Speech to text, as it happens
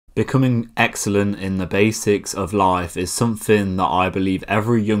Becoming excellent in the basics of life is something that I believe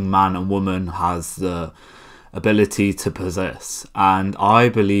every young man and woman has the ability to possess. And I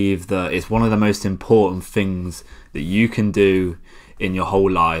believe that it's one of the most important things that you can do in your whole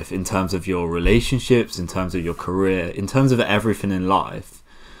life, in terms of your relationships, in terms of your career, in terms of everything in life.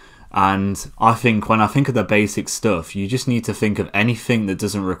 And I think when I think of the basic stuff, you just need to think of anything that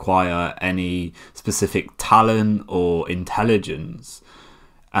doesn't require any specific talent or intelligence.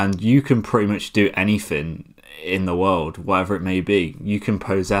 And you can pretty much do anything in the world, whatever it may be. You can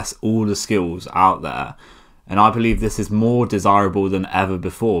possess all the skills out there. And I believe this is more desirable than ever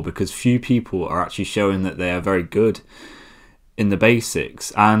before, because few people are actually showing that they are very good in the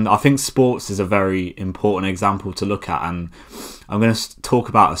basics. And I think sports is a very important example to look at. And I'm going to talk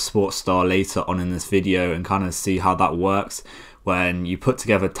about a sports star later on in this video and kind of see how that works when you put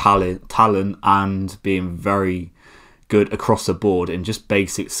together talent and being very good across the board in just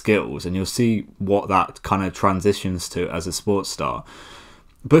basic skills, and you'll see what that kind of transitions to as a sports star.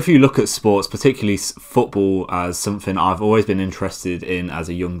 But if you look at sports, particularly football, as something I've always been interested in as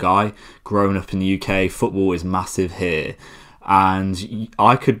a young guy, growing up in the UK, football is massive here. And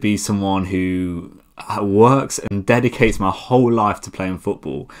I could be someone who works and dedicates my whole life to playing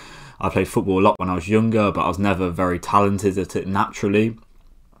football. I played football a lot when I was younger, but I was never very talented at it naturally.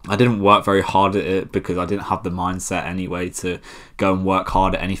 I didn't work very hard at it because I didn't have the mindset anyway to go and work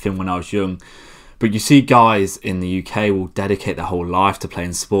hard at anything when I was young. But you see guys in the UK will dedicate their whole life to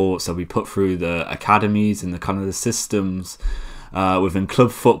playing sports. They'll be put through the academies and the kind of the systems within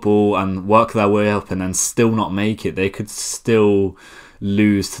club football and work their way up and then still not make it. They could still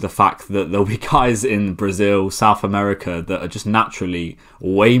lose to the fact that there'll be guys in Brazil, South America that are just naturally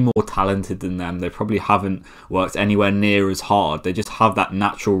way more talented than them. They probably haven't worked anywhere near as hard. They just have that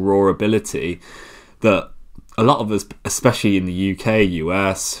natural raw ability that a lot of us, especially in the UK,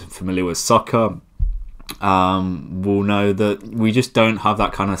 US, familiar with soccer, will know that we just don't have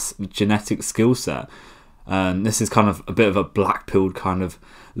that kind of genetic skill set. And this is kind of a bit of a black-pilled kind of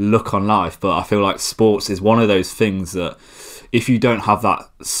look on life, but I feel like sports is one of those things that if you don't have that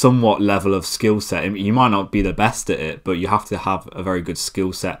somewhat level of skill set, you might not be the best at it, but you have to have a very good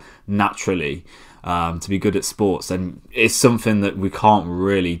skill set naturally to be good at sports. And it's something that we can't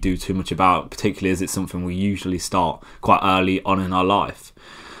really do too much about, particularly as it's something we usually start quite early on in our life.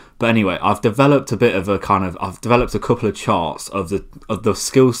 But anyway, I've developed a couple of charts of the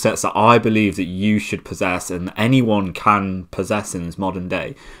skill sets that I believe that you should possess and anyone can possess in this modern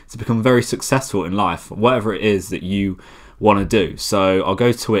day to become very successful in life, whatever it is that you want to do. So I'll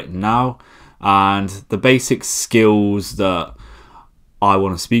go to it now, and the basic skills that I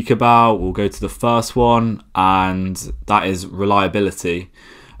want to speak about, we'll go to the first one, and that is reliability.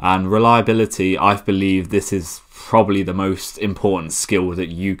 And reliability, I believe this is probably the most important skill that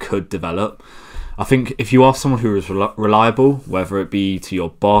you could develop. I think if you are someone who is reliable, whether it be to your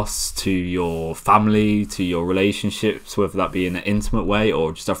boss, to your family, to your relationships, whether that be in an intimate way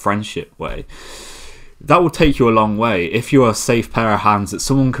or just a friendship way, that will take you a long way. If you're a safe pair of hands that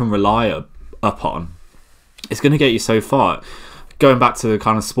someone can rely upon, it's going to get you so far. Going back to the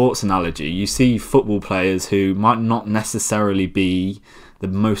kind of sports analogy, you see football players who might not necessarily be the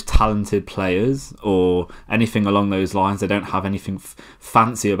most talented players or anything along those lines. They don't have anything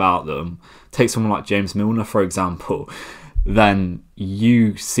fancy about them. Take someone like James Milner, for example. Then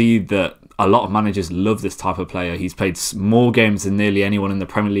you see that a lot of managers love this type of player. He's played more games than nearly anyone in the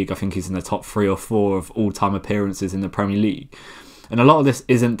Premier League. I think he's in the top 3 or 4 of all-time appearances in the Premier League. And a lot of this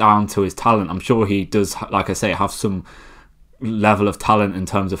isn't down to his talent. I'm sure he does, like I say, have some level of talent in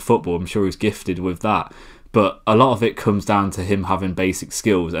terms of football. I'm sure he's gifted with that. But a lot of it comes down to him having basic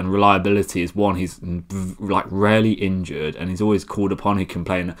skills, and reliability is one. He's like rarely injured, and he's always called upon. He can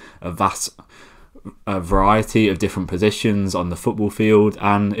play in a vast variety of different positions on the football field.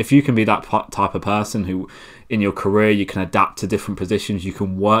 And if you can be that type of person who in your career you can adapt to different positions, you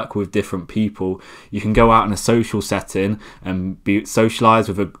can work with different people, you can go out in a social setting and be socialized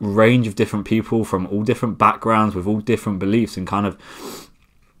with a range of different people from all different backgrounds with all different beliefs and kind of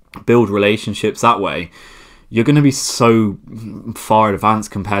build relationships that way, you're going to be so far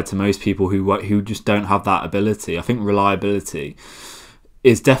advanced compared to most people who just don't have that ability. I think reliability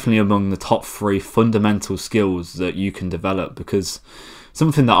is definitely among the top 3 fundamental skills that you can develop, because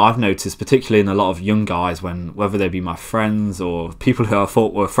something that I've noticed, particularly in a lot of young guys, whether they be my friends or people who I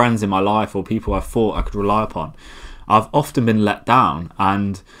thought were friends in my life or people I thought I could rely upon, I've often been let down,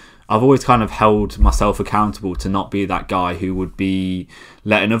 and I've always kind of held myself accountable to not be that guy who would be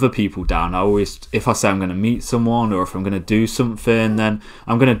letting other people down. I always, if I say I'm going to meet someone or if I'm going to do something, then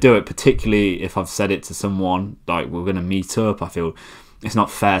I'm going to do it, particularly if I've said it to someone, like we're going to meet up. I feel it's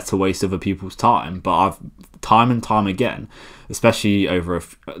not fair to waste other people's time. But I've time and time again, especially over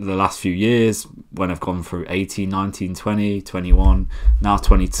the last few years, when I've gone through 18, 19, 20, 21, now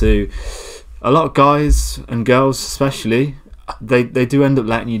 22, a lot of guys and girls especially, they do end up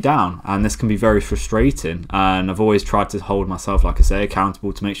letting you down, and this can be very frustrating. And I've always tried to hold myself, like I say,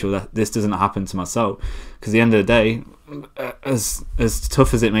 accountable to make sure that this doesn't happen to myself, because at the end of the day, as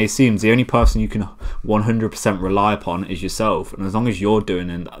tough as it may seem, the only person you can 100% rely upon is yourself. And as long as you're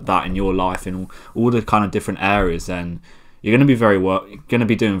doing that in your life in all the kind of different areas, then you're going to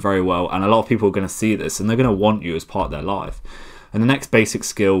be doing very well. And a lot of people are going to see this, and they're going to want you as part of their life. And the next basic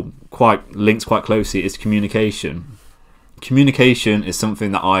skill, links quite closely, is communication. Communication is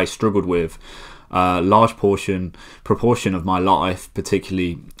something that I struggled with large proportion of my life,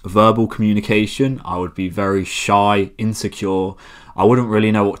 particularly verbal communication. I would be very shy, insecure. I wouldn't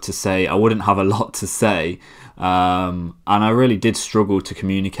really know what to say. I wouldn't have a lot to say. And I really did struggle to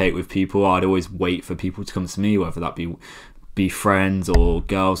communicate with people. I'd always wait for people to come to me, whether that be friends or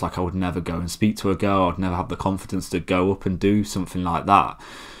girls. Like, I would never go and speak to a girl. I'd never have the confidence to go up and do something like that.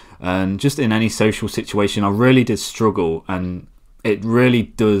 And just in any social situation, I really did struggle, and it really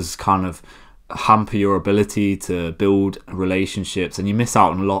does kind of hamper your ability to build relationships, and you miss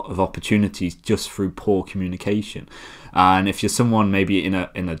out on a lot of opportunities just through poor communication. And if you're someone maybe in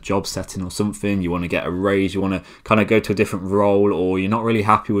a job setting or something, you want to get a raise, you want to kind of go to a different role, or you're not really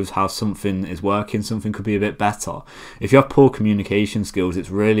happy with how something is working, something could be a bit better. If you have poor communication skills, it's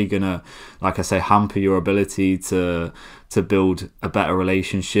really gonna, like I say, hamper your ability to build a better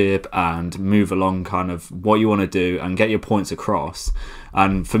relationship and move along kind of what you want to do and get your points across.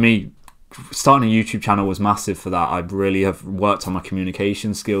 And for me, starting a YouTube channel was massive for that. I really have worked on my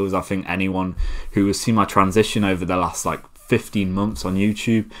communication skills. I think anyone who has seen my transition over the last 15 months on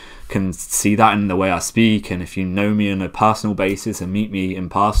YouTube can see that in the way I speak. And if you know me on a personal basis and meet me in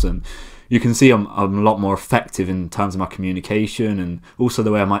person, you can see I'm a lot more effective in terms of my communication, and also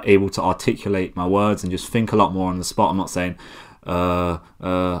the way I'm able to articulate my words and just think a lot more on the spot. I'm not saying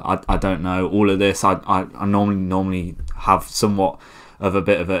I don't know all of this. I normally have somewhat of a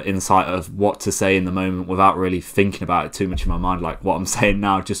bit of an insight of what to say in the moment without really thinking about it too much in my mind. Like, what I'm saying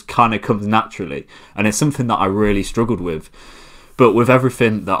now just kind of comes naturally, and it's something that I really struggled with. But with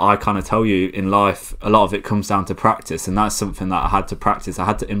everything that I kind of tell you in life, a lot of it comes down to practice, and that's something that I had to practice. I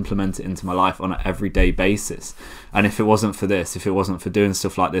had to implement it into my life on an everyday basis. And if it wasn't for this, if it wasn't for doing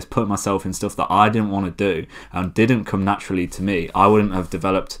stuff like this, putting myself in stuff that I didn't want to do and didn't come naturally to me, I wouldn't have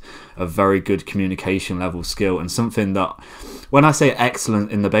developed a very good communication level skill. And something that, when I say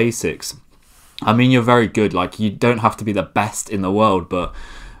excellent in the basics, I mean you're very good. Like, you don't have to be the best in the world, but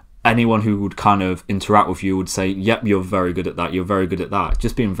anyone who would kind of interact with you would say, yep, you're very good at that, you're very good at that.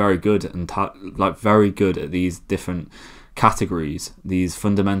 Just being very good and very good at these different categories, these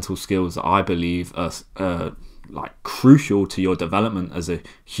fundamental skills that I believe are crucial to your development as a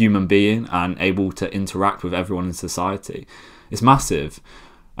human being and able to interact with everyone in society. It's massive.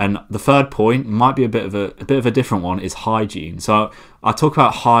 And the third point might be a bit of a different one, is hygiene. So I talk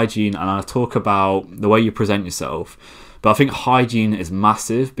about hygiene and I talk about the way you present yourself. But I think hygiene is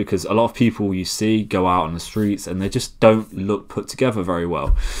massive, because a lot of people you see go out on the streets and they just don't look put together very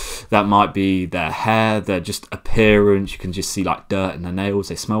well. That might be their hair, their just appearance. You can just see dirt in their nails.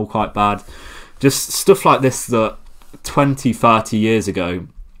 They smell quite bad. Just stuff like this that 20, 30 years ago,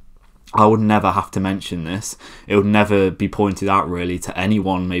 I would never have to mention this. It would never be pointed out really to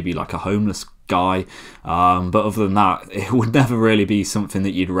anyone, maybe like a homeless guy, but other than that, it would never really be something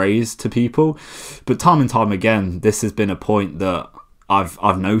that you'd raise to people. But time and time again, this has been a point that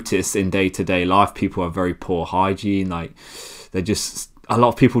I've noticed in day-to-day life. People have very poor hygiene. A lot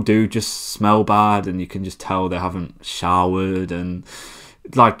of people do just smell bad, and you can just tell they haven't showered, and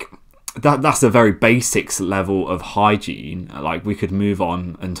that's the very basics level of hygiene. We could move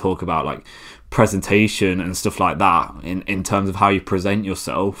on and talk about presentation and stuff like that in terms of how you present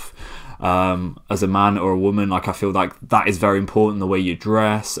yourself as a man or a woman. I feel like that is very important, the way you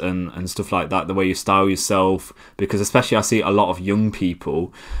dress and stuff like that, the way you style yourself, because especially I see a lot of young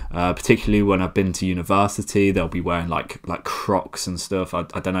people, particularly when I've been to university, they'll be wearing like Crocs and stuff. I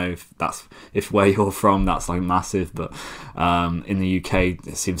don't know if where you're from that's massive, but in the UK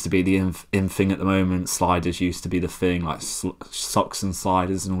it seems to be the in thing at the moment. Sliders used to be the thing, socks and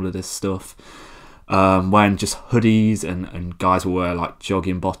sliders and all of this stuff. Wearing just hoodies, and guys will wear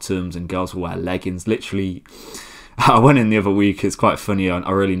jogging bottoms and girls will wear leggings. Literally, I went in the other week, it's quite funny, I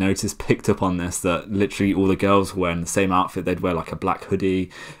really picked up on this, that literally all the girls were wearing the same outfit. They'd wear a black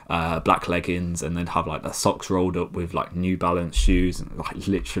hoodie, black leggings, and they'd have their socks rolled up with New Balance shoes, and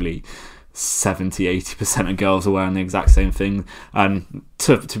literally 70-80% of girls are wearing the exact same thing. And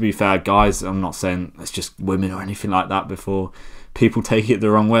to be fair, guys, I'm not saying it's just women or anything like that before people take it the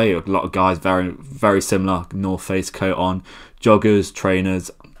wrong way. A lot of guys very similar, North Face coat on, joggers,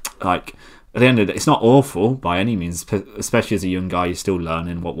 trainers. Like, at the end of it, it's not awful by any means, especially as a young guy. You're still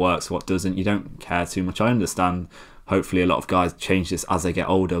learning what works, what doesn't. You don't care too much. I understand, hopefully a lot of guys change this as they get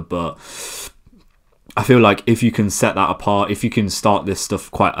older, but I feel like if you can set that apart, if you can start this stuff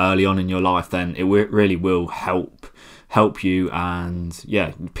quite early on in your life, then it really will help you. And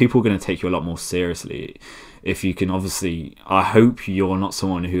yeah, people are going to take you a lot more seriously if you can. Obviously, I hope you're not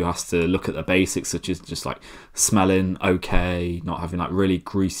someone who has to look at the basics, such as just like smelling okay, not having like really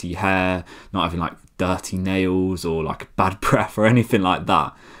greasy hair, not having like dirty nails or like bad breath or anything like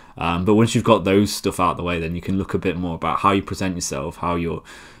that. But once you've got those stuff out of the way, then you can look a bit more about how you present yourself, how you're,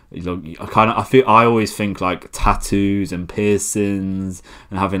 you know, I always think like tattoos and piercings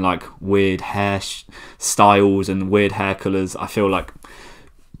and having like weird hair styles and weird hair colors. I feel like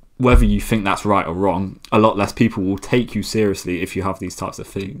whether you think that's right or wrong, a lot less people will take you seriously if you have these types of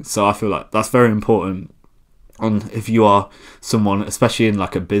things. So I feel like that's very important. And if you are someone, especially in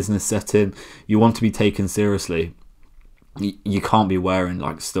like a business setting, you want to be taken seriously, you can't be wearing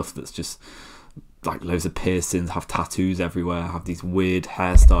like stuff that's just like loads of piercings, have tattoos everywhere, have these weird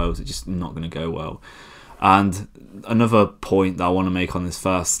hairstyles. It's just not going to go well. And another point that I want to make on this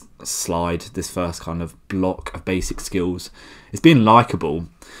first slide, this first kind of block of basic skills, is being likable.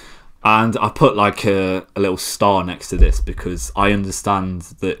 And I put like a little star next to this because I understand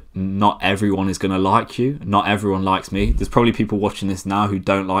that not everyone is going to like you. Not everyone likes me. There's probably people watching this now who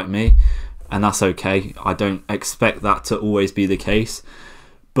don't like me, and that's okay. I don't expect that to always be the case.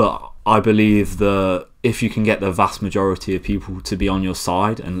 But I believe that if you can get the vast majority of people to be on your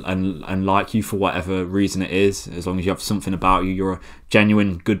side and like you for whatever reason it is, as long as you have something about you, you're a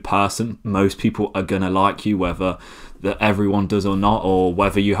genuine good person, most people are going to like you, whether that everyone does or not, or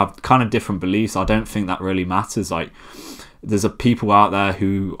whether you have kind of different beliefs. I don't think that really matters. Like, there's people out there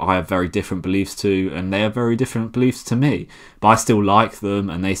who I have very different beliefs to, and they have very different beliefs to me, but I still like them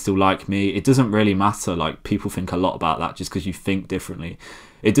and they still like me. It doesn't really matter. Like, people think a lot about that just because you think differently.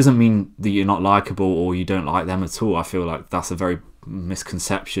 It doesn't mean that you're not likable or you don't like them at all. I feel like that's a very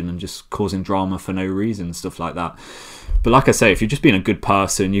misconception and just causing drama for no reason, stuff like that. But like I say, if you're just being a good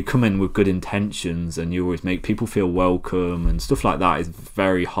person, you come in with good intentions and you always make people feel welcome and stuff like that, it's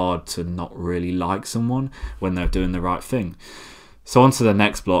very hard to not really like someone when they're doing the right thing. So on to the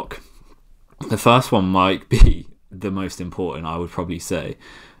next block. The first one might be the most important, I would probably say,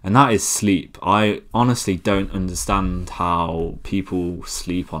 and that is sleep. I honestly don't understand how people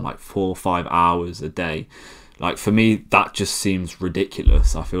sleep on like 4 or 5 hours a day. Like, for me, that just seems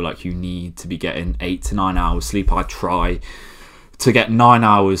ridiculous. I feel like you need to be getting 8 to 9 hours sleep. I try to get 9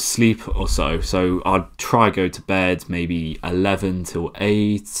 hours sleep or so. So I'd try go to bed maybe 11 till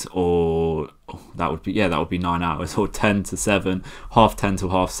 8, or that would be 9 hours, or 10 to 7, half 10 till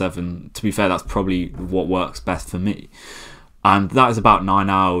half 7. To be fair, that's probably what works best for me. And that is about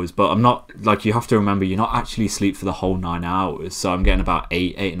 9 hours, but I'm not, like, you have to remember, you're not actually asleep for the whole 9 hours. So I'm getting about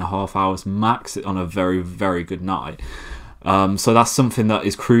 8.5 hours max on a very, very good night. So that's something that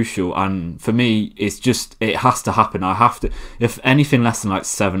is crucial. And for me, it's just, it has to happen. I have to, if anything less than like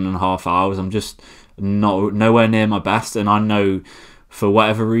 7.5 hours, I'm just nowhere near my best. And I know for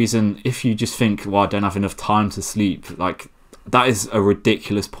whatever reason, if you just think, well, I don't have enough time to sleep, like, that is a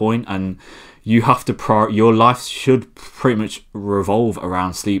ridiculous point. And you have to your life should pretty much revolve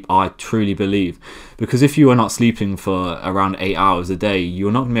around sleep, I truly believe. Because if you are not sleeping for around 8 hours a day,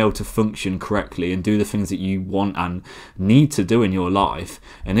 you're not going to be able to function correctly and do the things that you want and need to do in your life.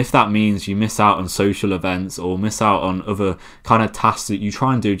 And if that means you miss out on social events or miss out on other kind of tasks that you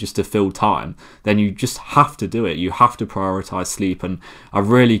try and do just to fill time, then you just have to do it. You have to prioritize sleep. And I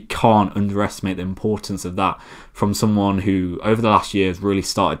really can't underestimate the importance of that from someone who over the last year has really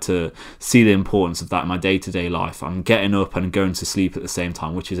started to see the importance of that in my day-to-day life. I'm getting up and going to sleep at the same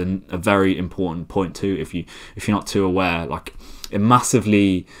time, which is a very important point too. If you're not too aware, like, it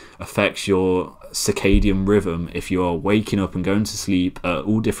massively affects your circadian rhythm if you're waking up and going to sleep at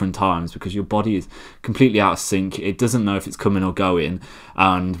all different times, because your body is completely out of sync. It doesn't know if it's coming or going,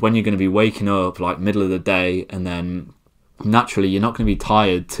 and when you're going to be waking up like middle of the day, and then naturally you're not going to be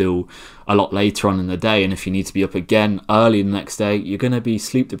tired till a lot later on in the day, and if you need to be up again early the next day, you're going to be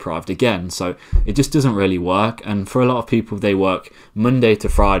sleep deprived again. So it just doesn't really work. And for a lot of people, they work Monday to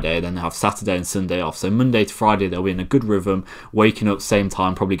Friday, then they have Saturday and Sunday off. So Monday to Friday they'll be in a good rhythm, waking up same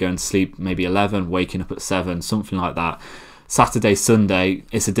time, probably going to sleep maybe 11, waking up at 7, something like that. Saturday, Sunday,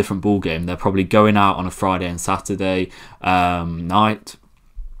 it's a different ball game. They're probably going out on a Friday and Saturday night,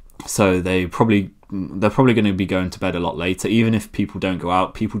 So they're probably going to be going to bed a lot later. Even if people don't go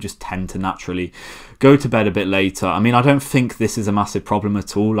out, people just tend to naturally go to bed a bit later. I mean, I don't think this is a massive problem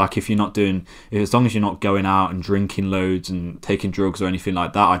at all. Like, if you're not doing, as long as you're not going out and drinking loads and taking drugs or anything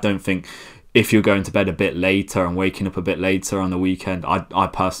like that, I don't think, if you're going to bed a bit later and waking up a bit later on the weekend, I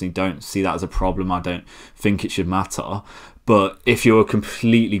personally don't see that as a problem. I don't think it should matter. But if you're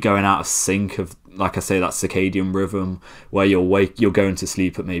completely going out of sync of, like I say, that circadian rhythm where you're going to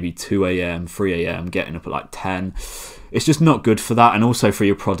sleep at maybe 2 a.m, 3 a.m, getting up at like 10, it's just not good for that, and also for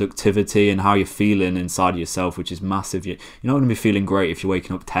your productivity and how you're feeling inside yourself, which is massive. You're not going to be feeling great if you're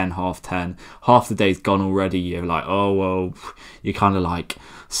waking up 10, half 10, half the day's gone already. You're like, oh well, you're kind of like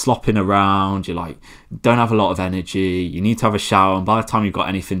slopping around, you're like, don't have a lot of energy, you need to have a shower, and by the time you've got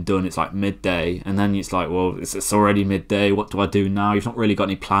anything done, it's like midday, and then it's like, well, it's already midday, what do I do now? You've not really got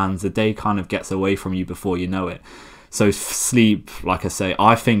any plans. The day kind of gets away from you before you know it. So sleep, like I say,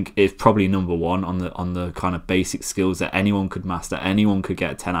 I think is probably number one on the kind of basic skills that anyone could master. Anyone could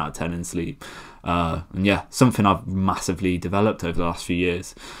get a 10 out of 10 in sleep. And yeah, something I've massively developed over the last few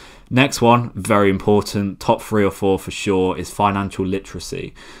years. Next one, very important, top 3 or 4 for sure, is financial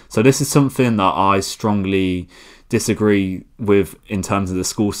literacy. So this is something that I strongly disagree with in terms of the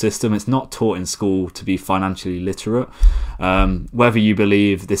school system. It's not taught in school to be financially literate. Whether you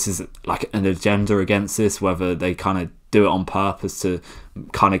believe this is like an agenda against this, whether they kind of do it on purpose to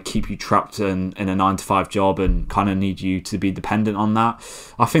kind of keep you trapped in a 9-to-5 job and kind of need you to be dependent on that,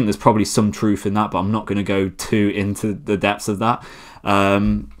 I think there's probably some truth in that, but I'm not going to go too into the depths of that.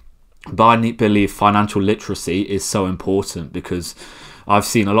 But I believe financial literacy is so important, because I've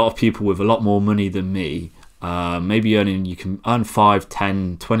seen a lot of people with a lot more money than me, maybe you can earn 5,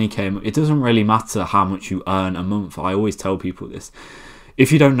 10, 20k. It doesn't really matter how much you earn a month. I always tell people this.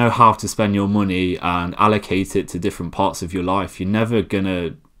 If you don't know how to spend your money and allocate it to different parts of your life, you're never going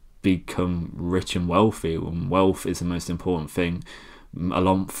to become rich and wealthy. And wealth is the most important thing,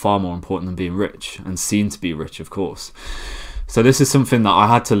 far more important than being rich and seen to be rich, of course. So this is something that I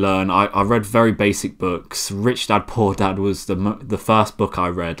had to learn. I read very basic books. Rich Dad, Poor Dad was the first book I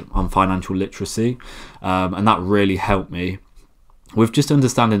read on financial literacy, and that really helped me with just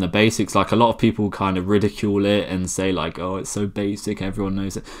understanding the basics. Like, a lot of people kind of ridicule it and say like, oh, it's so basic, everyone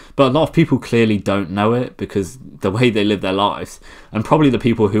knows it. But a lot of people clearly don't know it because the way they live their lives, and probably the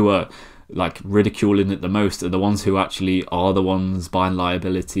people who are like ridiculing it the most are the ones who actually are the ones buying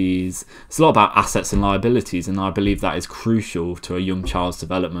liabilities. It's a lot about assets and liabilities, and I believe that is crucial to a young child's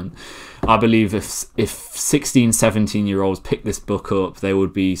development. I believe if 16, 17-year-olds pick this book up, they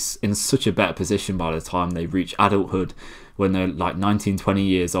would be in such a better position by the time they reach adulthood, when they're like 19, 20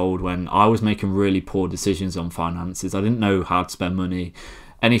 years old. When I was making really poor decisions on finances, I didn't know how to spend money,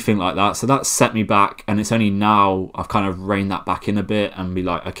 anything like that. So that set me back, and it's only now I've kind of reined that back in a bit and be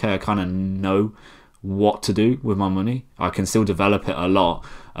like, okay, I kind of know what to do with my money. I can still develop it a lot,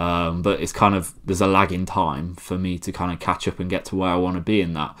 but it's kind of, there's a lag in time for me to kind of catch up and get to where I want to be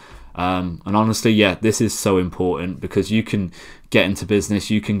in that. And honestly, yeah, this is so important, because you can get into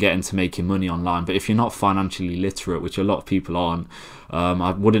business, you can get into making money online, but if you're not financially literate, which a lot of people aren't,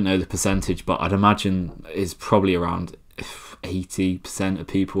 I wouldn't know the percentage, but I'd imagine it's probably around 80% of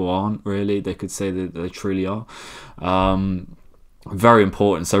people aren't really. They could say that they truly are. Very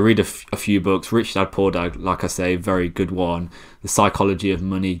important. So read a few books. Rich Dad, Poor Dad, like I say, very good one. The Psychology of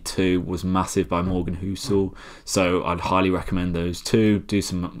Money 2 was massive, by Morgan Housel. So I'd highly recommend those two. Do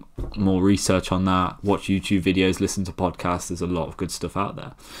some more research on that. Watch YouTube videos, listen to podcasts. There's a lot of good stuff out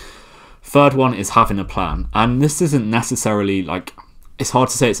there. Third one is having a plan. And this isn't necessarily like, it's hard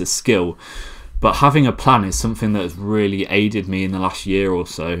to say it's a skill, but having a plan is something that has really aided me in the last year or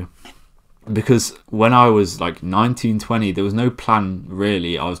so. Because when I was like 19, 20, there was no plan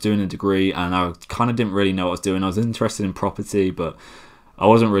really. I was doing a degree and I kind of didn't really know what I was doing. I was interested in property, but I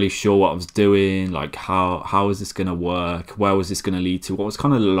wasn't really sure what I was doing. Like, how is this going to work? Where was this going to lead to? What was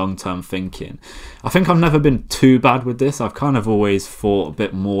kind of the long-term thinking? I think I've never been too bad with this. I've kind of always thought a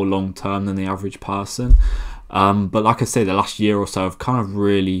bit more long-term than the average person. But like I say, the last year or so, I've kind of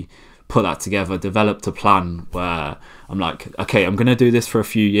really put that together, developed a plan where I'm like, okay, I'm going to do this for a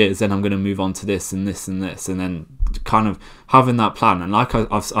few years, then I'm going to move on to this and this and this, and then kind of having that plan. And like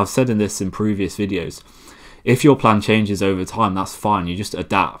I've said in this in previous videos, if your plan changes over time, that's fine. You just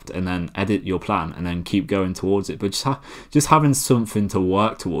adapt and then edit your plan and then keep going towards it. But just having something to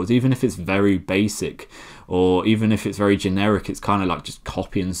work towards, even if it's very basic or even if it's very generic, it's kind of like just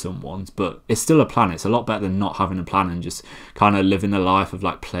copying someone's, but it's still a plan. It's a lot better than not having a plan and just kind of living a life of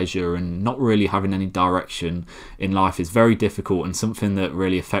like pleasure and not really having any direction in life. Is very difficult, and something that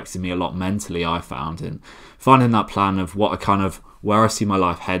really affected me a lot mentally, I found, in finding that plan of what I kind of where I see my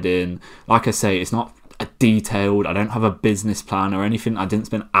life heading. Like I say, it's not detailed. I don't have a business plan or anything. I didn't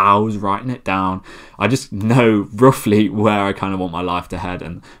spend hours writing it down. I just know roughly where I kind of want my life to head,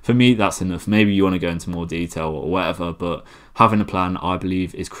 and for me that's enough. Maybe you want to go into more detail or whatever, but having a plan, I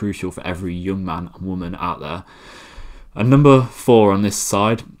believe, is crucial for every young man and woman out there. And number 4 on this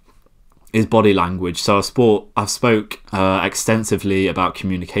side is body language. So I've spoke extensively about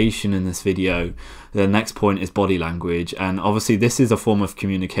communication in this video. The next point is body language, and obviously this is a form of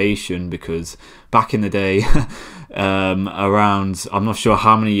communication, because back in the day, around, I'm not sure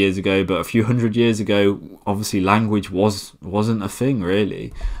how many years ago, but a few hundred years ago, obviously language wasn't a thing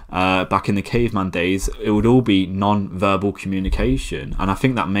really. Back in the caveman days, it would all be non-verbal communication, and I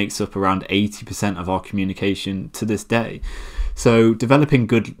think that makes up around 80% of our communication to this day. So developing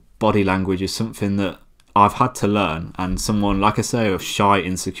good body language is something that I've had to learn, and someone, like I say, of shy,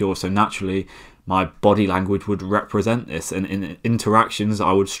 insecure, so naturally my body language would represent this, and in interactions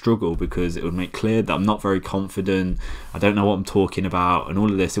I would struggle because it would make clear that I'm not very confident, I don't know what I'm talking about, and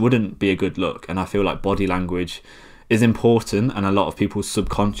all of this. It wouldn't be a good look, and I feel like body language is important, and a lot of people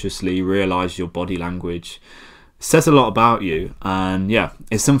subconsciously realise your body language says a lot about you, and yeah,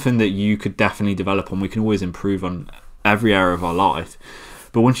 it's something that you could definitely develop on. We can always improve on every area of our life.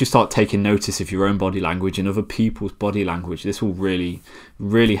 But once you start taking notice of your own body language and other people's body language, this will really,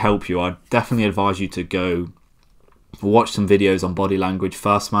 really help you. I definitely advise you to go watch some videos on body language.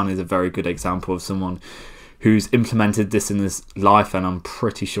 First Man is a very good example of someone who's implemented this in his life, and I'm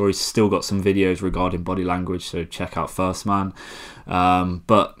pretty sure he's still got some videos regarding body language, so check out First Man.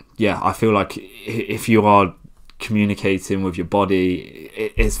 But yeah, I feel like if you are communicating with your body,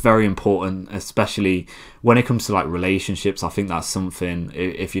 it's very important, especially when it comes to like relationships. I think that's something,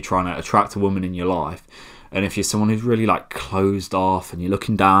 if you're trying to attract a woman in your life, and if you're someone who's really like closed off and you're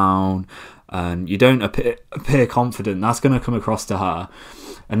looking down and you don't appear confident, that's going to come across to her,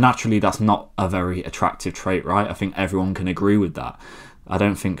 and naturally that's not a very attractive trait, right? I think everyone can agree with that. I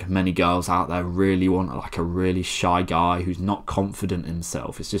don't think many girls out there really want like a really shy guy who's not confident in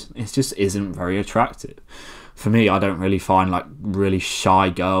himself. It just isn't very attractive. For me, I don't really find like really shy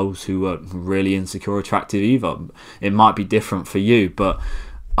girls who are really insecure attractive either. It might be different for you, but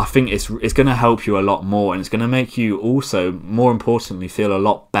I think it's going to help you a lot more, and it's going to make you also, more importantly, feel a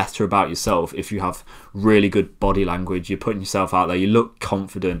lot better about yourself if you have really good body language. You're putting yourself out there, you look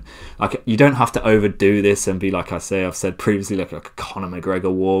confident. Like, you don't have to overdo this and be, like I've said previously, like a Conor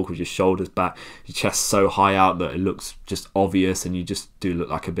McGregor walk with your shoulders back, your chest so high out that it looks just obvious, and you just do look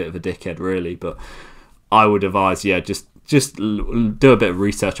like a bit of a dickhead really. But I would advise, yeah, just do a bit of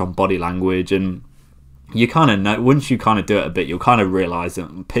research on body language, and you kind of know, once you kind of do it a bit, you'll kind of realise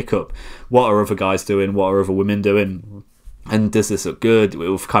and pick up what are other guys doing, what are other women doing, and does this look good? It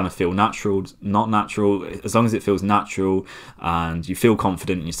will kind of feel natural, not natural. As long as it feels natural and you feel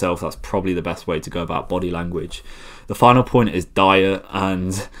confident in yourself, that's probably the best way to go about body language. The final point is diet,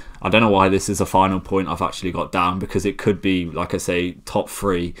 and I don't know why this is a final point I've actually got down, because it could be, like I say, top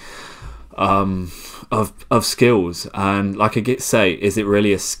 3 of skills. And like I say, is it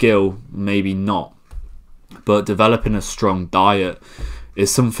really a skill? Maybe not. But developing a strong diet is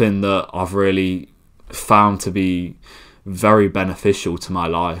something that I've really found to be very beneficial to my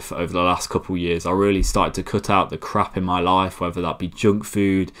life over the last couple of years. I really started to cut out the crap in my life, whether that be junk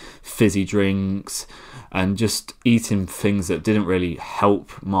food, fizzy drinks, and just eating things that didn't really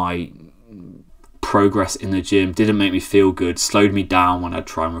help my progress in the gym, didn't make me feel good, slowed me down when I'd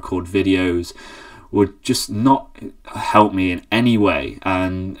try and record videos, would just not help me in any way.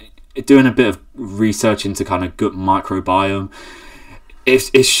 And doing a bit of research into kind of gut microbiome,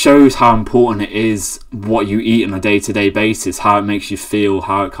 it shows how important it is what you eat on a day-to-day basis, how it makes you feel,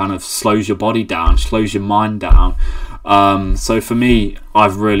 how it kind of slows your body down, slows your mind down. So for me,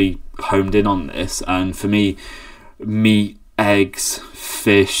 I've really homed in on this, and for me, meat, eggs,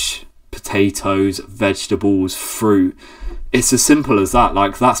 fish, potatoes, vegetables, fruit, it's as simple as that.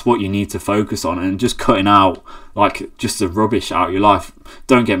 Like, that's what you need to focus on, and just cutting out like just the rubbish out of your life.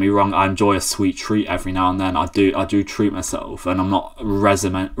 Don't get me wrong, I enjoy a sweet treat every now and then. I do treat myself, and I'm not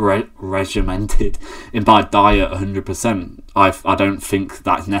regimented in my diet 100%. I don't think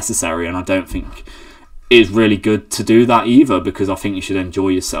that's necessary, and I don't think it's really good to do that either, because I think you should enjoy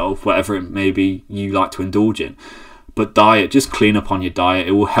yourself, whatever it may be you like to indulge in. But diet, just clean up on your diet.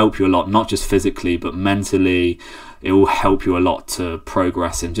 It will help you a lot, not just physically but mentally. It will help you a lot to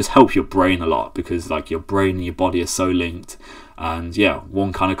progress, and just help your brain a lot, because like your brain and your body are so linked, and yeah,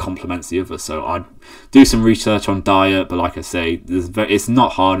 one kind of complements the other. So I'd do some research on diet, but like I say, it's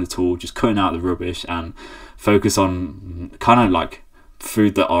not hard at all. Just cutting out the rubbish and focus on kind of like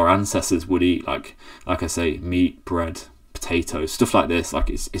food that our ancestors would eat, like I say, meat, bread, potatoes, stuff like this. Like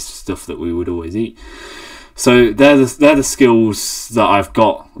it's stuff that we would always eat. So they're the skills that I've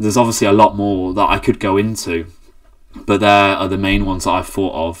got. There's obviously a lot more that I could go into, but there are the main ones that I've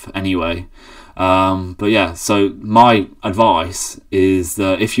thought of anyway. But yeah, so my advice is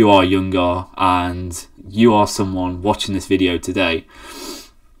that if you are younger and you are someone watching this video today,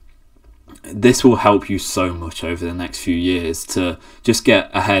 this will help you so much over the next few years to just get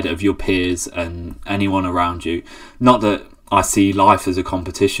ahead of your peers and anyone around you. Not that I see life as a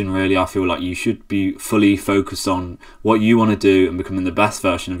competition, really. I feel like you should be fully focused on what you want to do and becoming the best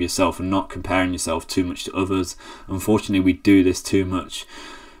version of yourself and not comparing yourself too much to others. Unfortunately, we do this too much.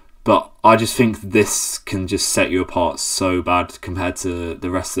 But I just think this can just set you apart so bad compared to the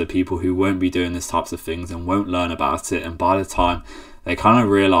rest of the people who won't be doing these types of things and won't learn about it. And by the time they kind of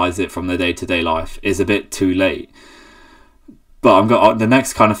realise it from their day-to-day life, is a bit too late. But the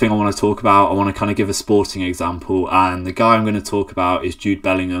next kind of thing I want to talk about, I want to kind of give a sporting example, and the guy I'm going to talk about is Jude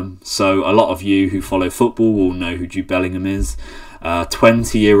Bellingham. So a lot of you who follow football will know who Jude Bellingham is.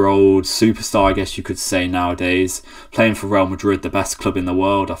 20-year-old superstar, I guess you could say nowadays, playing for Real Madrid, the best club in the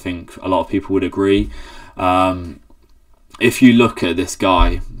world. I think a lot of people would agree. If you look at this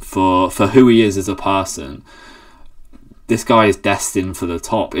guy for who he is as a person, this guy is destined for the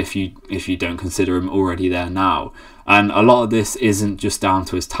top if you don't consider him already there now. And a lot of this isn't just down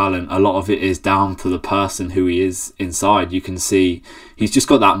to his talent. A lot of it is down to the person who he is inside. You can see he's just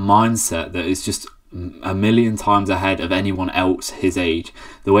got that mindset that is just a million times ahead of anyone else his age.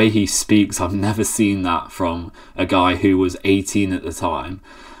 The way he speaks, I've never seen that from a guy who was 18 at the time.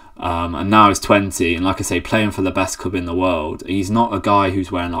 And now he's 20. And like I say, playing for the best club in the world. He's not a guy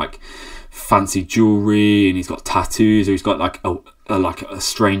who's wearing like fancy jewelry and he's got tattoos, or he's got like a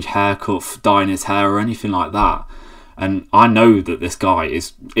strange haircut, dyeing his hair or anything like that. And I know that this guy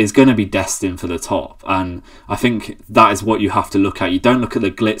is going to be destined for the top. And I think that is what you have to look at. You don't look at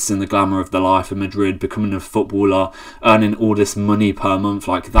the glitz and the glamour of the life of Madrid, becoming a footballer, earning all this money per month.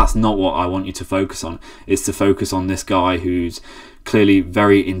 Like, that's not what I want you to focus on. It's to focus on this guy who's clearly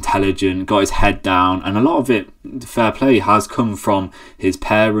very intelligent, got his head down, and a lot of it, fair play, has come from his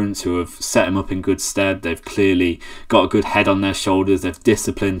parents who have set him up in good stead. They've clearly got a good head on their shoulders. They've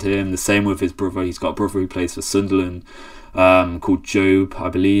disciplined him. The same with his brother. He's got a brother who plays for Sunderland, called Jude, I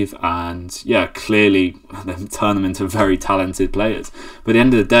believe, and yeah, clearly they've turned them into very talented players. But at the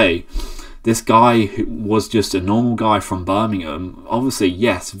end of the day, this guy who was just a normal guy from Birmingham, obviously,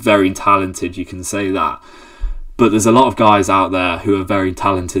 yes, very talented, you can say that. But there's a lot of guys out there who are very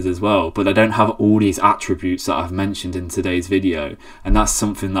talented as well, but they don't have all these attributes that I've mentioned in today's video. And that's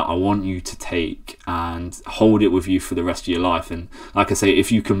something that I want you to take and hold it with you for the rest of your life. And like I say,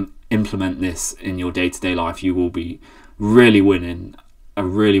 if you can implement this in your day-to-day life, you will be really winning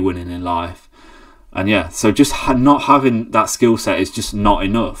in life. And yeah, so just not having that skill set is just not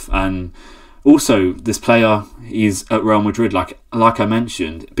enough. And also, this player, he's at Real Madrid, like I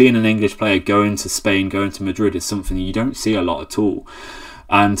mentioned, being an English player, going to Spain, going to Madrid is something you don't see a lot at all.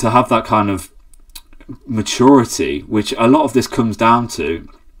 And to have that kind of maturity, which a lot of this comes down to,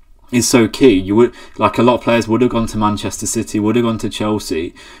 is so key. You would, like, a lot of players would have gone to Manchester City, would have gone to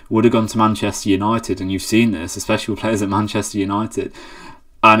Chelsea, would have gone to Manchester United, and you've seen this, especially with players at Manchester United.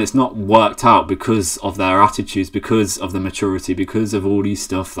 And it's not worked out because of their attitudes, because of the maturity, because of all these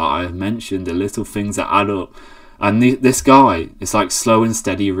stuff that I have mentioned, the little things that add up. And this guy, it's like slow and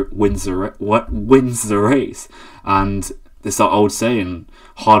steady wins the race. And it's that old saying,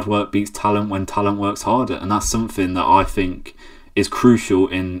 hard work beats talent when talent works harder. And that's something that I think is crucial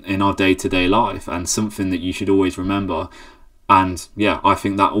in our day-to-day life, and something that you should always remember. And yeah, I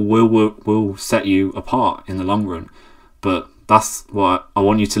think that will set you apart in the long run. But that's what I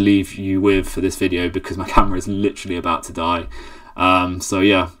want you to leave you with for this video, because my camera is literally about to die. So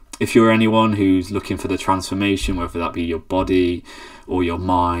yeah, if you're anyone who's looking for the transformation, whether that be your body or your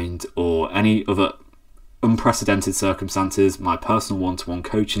mind or any other unprecedented circumstances, my personal one-to-one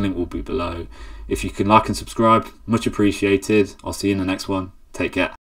coaching link will be below. If you can like and subscribe, much appreciated. I'll see you in the next one. Take care.